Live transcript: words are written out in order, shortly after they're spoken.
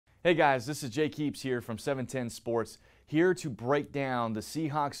Hey guys, this is Jake Heaps here from 710 Sports, here to break down the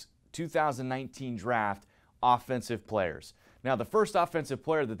Seahawks 2019 draft offensive players. Now, the first offensive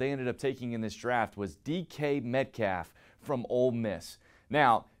player that they ended up taking in this draft was DK Metcalf from Ole Miss.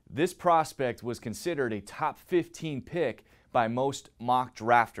 Now, this prospect was considered a top 15 pick by most mock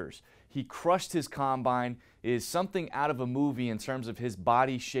drafters. He crushed his combine, is something out of a movie in terms of his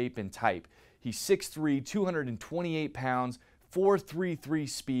body shape and type. He's 6'3", 228 pounds, 4.33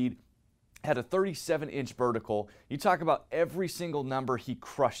 speed, had a 37-inch vertical. You talk about every single number, he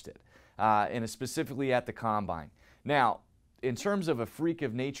crushed it, and specifically at the combine. Now, in terms of a freak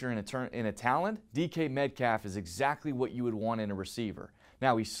of nature and a talent, DK Metcalf is exactly what you would want in a receiver.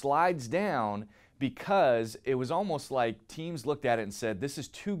 Now, he slides down because it was almost like teams looked at it and said, this is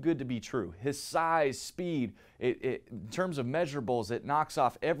too good to be true. His size, speed, in terms of measurables, it knocks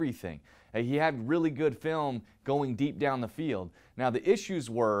off everything. He had really good film going deep down the field. Now, the issues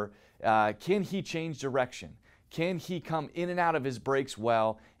were, can he change direction? Can he come in and out of his breaks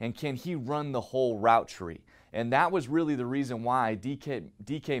well? And can he run the whole route tree? And that was really the reason why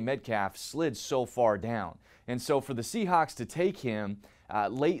DK Metcalf slid so far down. And so for the Seahawks to take him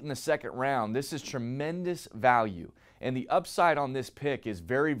late in the second round, this is tremendous value. And the upside on this pick is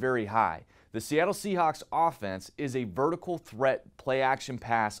very, very high. The Seattle Seahawks offense is a vertical threat play-action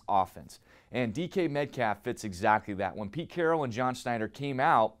pass offense. And DK Metcalf fits exactly that. When Pete Carroll and John Schneider came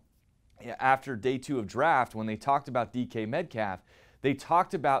out after day 2 of draft, when they talked about DK Metcalf, they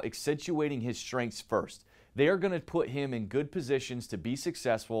talked about accentuating his strengths first. They are going to put him in good positions to be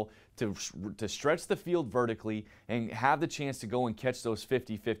successful, to stretch the field vertically, and have the chance to go and catch those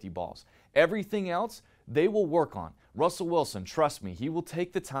 50-50 balls. Everything else, they will work on. Russell Wilson, trust me, he will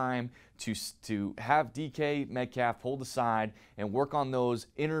take the time to have DK Metcalf pulled aside and work on those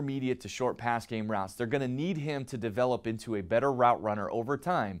intermediate to short pass game routes. They're going to need him to develop into a better route runner over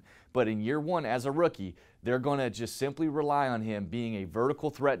time. But in year 1 as a rookie, they're going to just simply rely on him being a vertical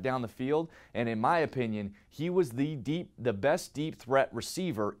threat down the field. And in my opinion, he was the best deep threat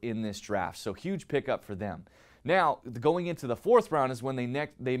receiver in this draft. So huge pickup for them. Now, going into the 4th round is when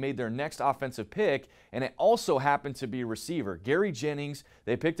they made their next offensive pick, and it also happened to be a receiver. Gary Jennings,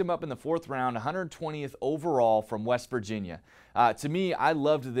 they picked him up in the 4th round, 120th overall from West Virginia. To me, I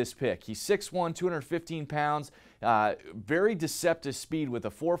loved this pick. He's 6'1", 215 pounds, very deceptive speed with a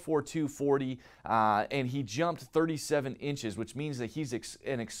 4.42 40, and he jumped 37 inches, which means that he's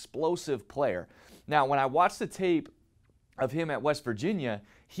an explosive player. Now, when I watched the tape of him at West Virginia,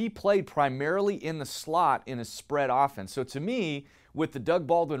 he played primarily in the slot in a spread offense. So to me, with the Doug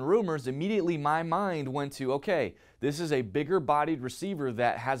Baldwin rumors, immediately my mind went to, okay, this is a bigger-bodied receiver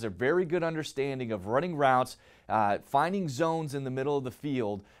that has a very good understanding of running routes, finding zones in the middle of the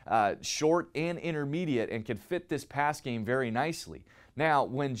field, short and intermediate, and can fit this pass game very nicely. Now,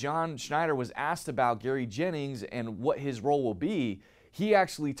 when John Schneider was asked about Gary Jennings and what his role will be, he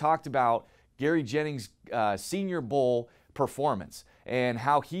actually talked about Gary Jennings' Senior Bowl performance and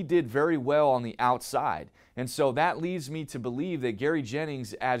how he did very well on the outside. And so that leads me to believe that Gary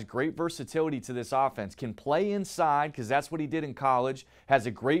Jennings adds great versatility to this offense, can play inside because that's what he did in college, has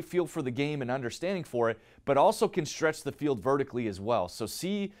a great feel for the game and understanding for it, but also can stretch the field vertically as well. So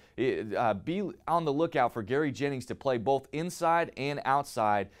be on the lookout for Gary Jennings to play both inside and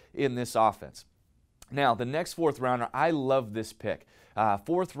outside in this offense. Now, the next 4th rounder, I love this pick.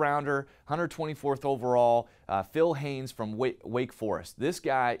 4th rounder, 124th overall, Phil Haynes from Wake Forest. This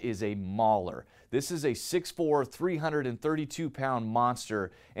guy is a mauler. This is a 6'4", 332-pound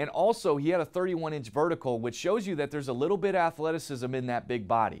monster. And also, he had a 31-inch vertical, which shows you that there's a little bit of athleticism in that big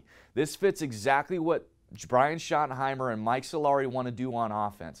body. This fits exactly what Brian Schottenheimer and Mike Solari want to do on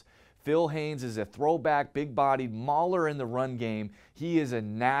offense. Phil Haynes is a throwback, big-bodied mauler in the run game. He is a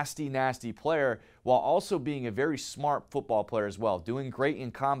nasty, nasty player while also being a very smart football player as well, doing great in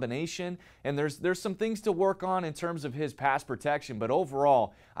combination. And there's some things to work on in terms of his pass protection, but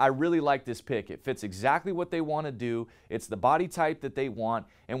overall, I really like this pick. It fits exactly what they want to do. It's the body type that they want.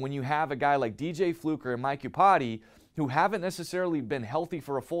 And when you have a guy like DJ Fluker and Mike Upati, who haven't necessarily been healthy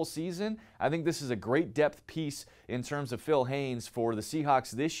for a full season, I think this is a great depth piece in terms of Phil Haynes for the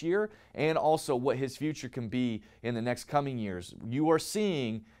Seahawks this year and also what his future can be in the next coming years. You are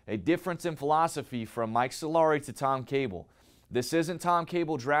seeing a difference in philosophy from Mike Solari to Tom Cable. This isn't Tom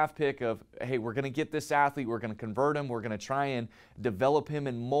Cable draft pick of, hey, we're going to get this athlete, we're going to convert him, we're going to try and develop him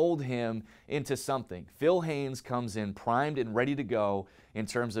and mold him into something. Phil Haynes comes in primed and ready to go in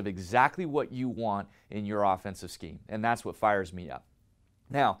terms of exactly what you want in your offensive scheme, and that's what fires me up.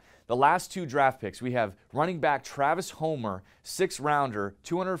 Now, the last 2 draft picks, we have running back Travis Homer, 6th rounder,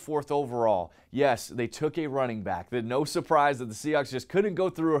 204th overall. Yes, they took a running back. No surprise that the Seahawks just couldn't go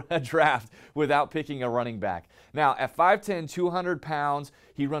through a draft without picking a running back. Now, at 5'10", 200 pounds,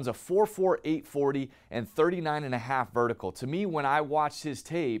 he runs a 4.4, 840, and 39.5 vertical. To me, when I watched his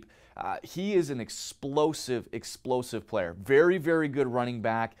tape, he is an explosive player. Very, very good running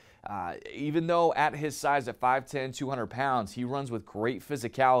back. Even though at his size at 5'10", 200 pounds, he runs with great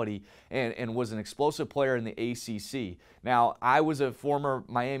physicality and was an explosive player in the ACC. Now, I was a former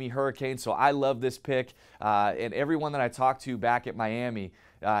Miami Hurricane, so I love this pick. And everyone that I talked to back at Miami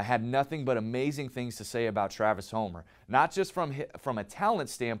had nothing but amazing things to say about Travis Homer. Not just from a talent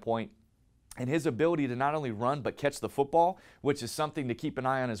standpoint, and his ability to not only run but catch the football, which is something to keep an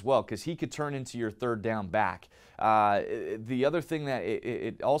eye on as well, because he could turn into your 3rd down back. The other thing that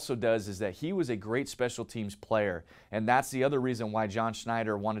it also does is that he was a great special teams player, and that's the other reason why John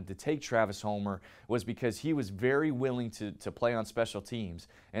Schneider wanted to take Travis Homer, was because he was very willing to play on special teams.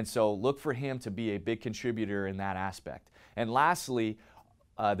 And so look for him to be a big contributor in that aspect. And lastly,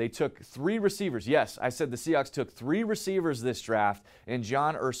 they took 3 receivers. Yes, I said the Seahawks took 3 receivers this draft, and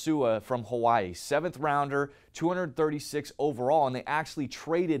John Ursua from Hawaii, 7th rounder, 236 overall, and they actually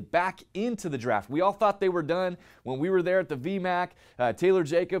traded back into the draft. We all thought they were done when we were there at the VMAC. Taylor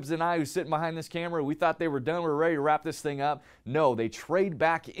Jacobs and I, who's sitting behind this camera, we thought they were done. We were ready to wrap this thing up. No, they trade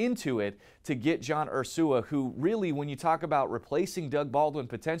back into it to get John Ursua, who really, when you talk about replacing Doug Baldwin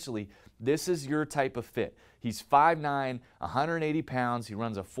potentially, this is your type of fit. He's 5'9", 180 pounds. He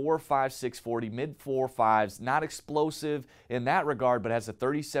runs a 4.5, 640, mid-4.5s. Not explosive in that regard, but has a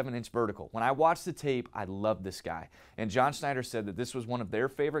 37-inch vertical. When I watched the tape, I loved this guy. And John Schneider said that this was one of their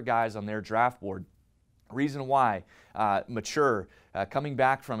favorite guys on their draft board. Reason why, mature, coming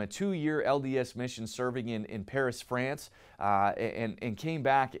back from a 2-year LDS mission serving in Paris, France, and came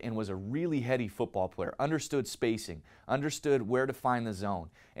back and was a really heady football player, understood spacing, understood where to find the zone.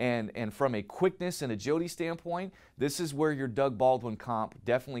 And from a quickness and agility standpoint, this is where your Doug Baldwin comp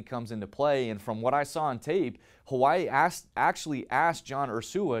definitely comes into play. And from what I saw on tape, Hawaii actually asked John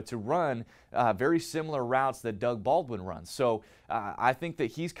Ursua to run very similar routes that Doug Baldwin runs. So I think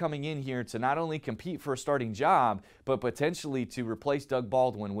that he's coming in here to not only compete for a starting job, but potentially to replace Doug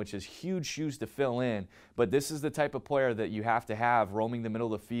Baldwin, which is huge shoes to fill in. But this is the type of player that you have to have roaming the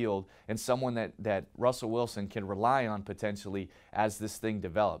middle of the field, and someone that Russell Wilson can rely on potentially as this thing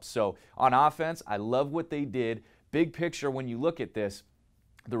develops. So on offense, I love what they did. Big picture, when you look at this,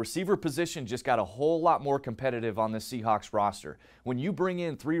 the receiver position just got a whole lot more competitive on the Seahawks roster. When you bring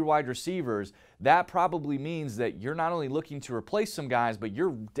in 3 wide receivers, that probably means that you're not only looking to replace some guys, but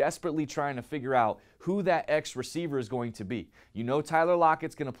you're desperately trying to figure out who that X receiver is going to be. You know Tyler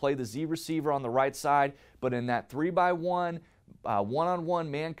Lockett's going to play the Z receiver on the right side, but in that 3-by-1, one-on-one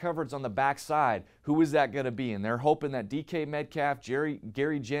man coverage on the backside, who is that going to be? And they're hoping that DK Metcalf,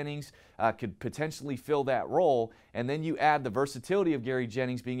 Gary Jennings could potentially fill that role. And then you add the versatility of Gary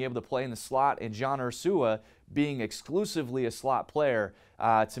Jennings being able to play in the slot and John Ursua being exclusively a slot player.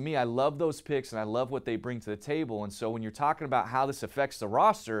 To me, I love those picks and I love what they bring to the table. And so when you're talking about how this affects the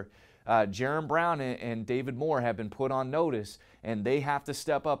roster, Jaron Brown and David Moore have been put on notice, and they have to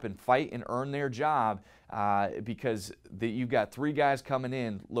step up and fight and earn their job because you've got 3 guys coming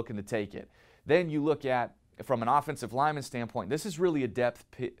in looking to take it. Then you look at, from an offensive lineman standpoint, this is really a depth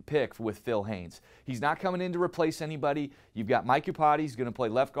pick with Phil Haynes. He's not coming in to replace anybody. You've got Mike Upati, who's going to play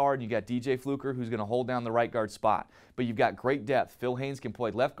left guard, and you've got DJ Fluker, who's going to hold down the right guard spot. But you've got great depth. Phil Haynes can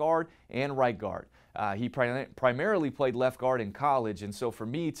play left guard and right guard. He primarily played left guard in college, and so for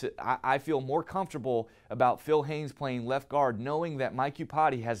me, I feel more comfortable about Phil Haynes playing left guard, knowing that Mike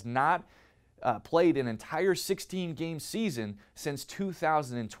Upati has not played an entire 16-game season since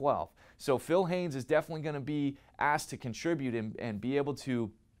 2012. So Phil Haynes is definitely going to be asked to contribute and be able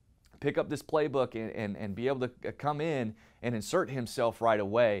to pick up this playbook and be able to come in and insert himself right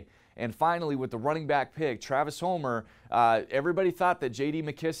away. And finally, with the running back pick, Travis Homer, everybody thought that J.D.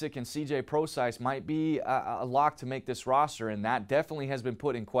 McKissick and C.J. Prosise might be a lock to make this roster, and that definitely has been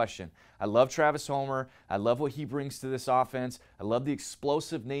put in question. I love Travis Homer. I love what he brings to this offense. I love the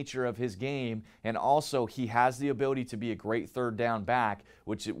explosive nature of his game, and also he has the ability to be a great 3rd down back,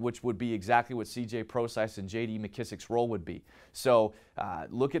 which would be exactly what C.J. Prosise and J.D. McKissick's role would be. So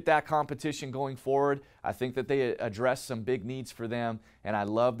look at that competition going forward. I think that they address some big needs for them, and I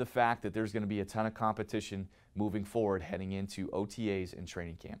love the fact that there's going to be a ton of competition moving forward heading into OTAs and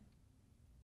training camp.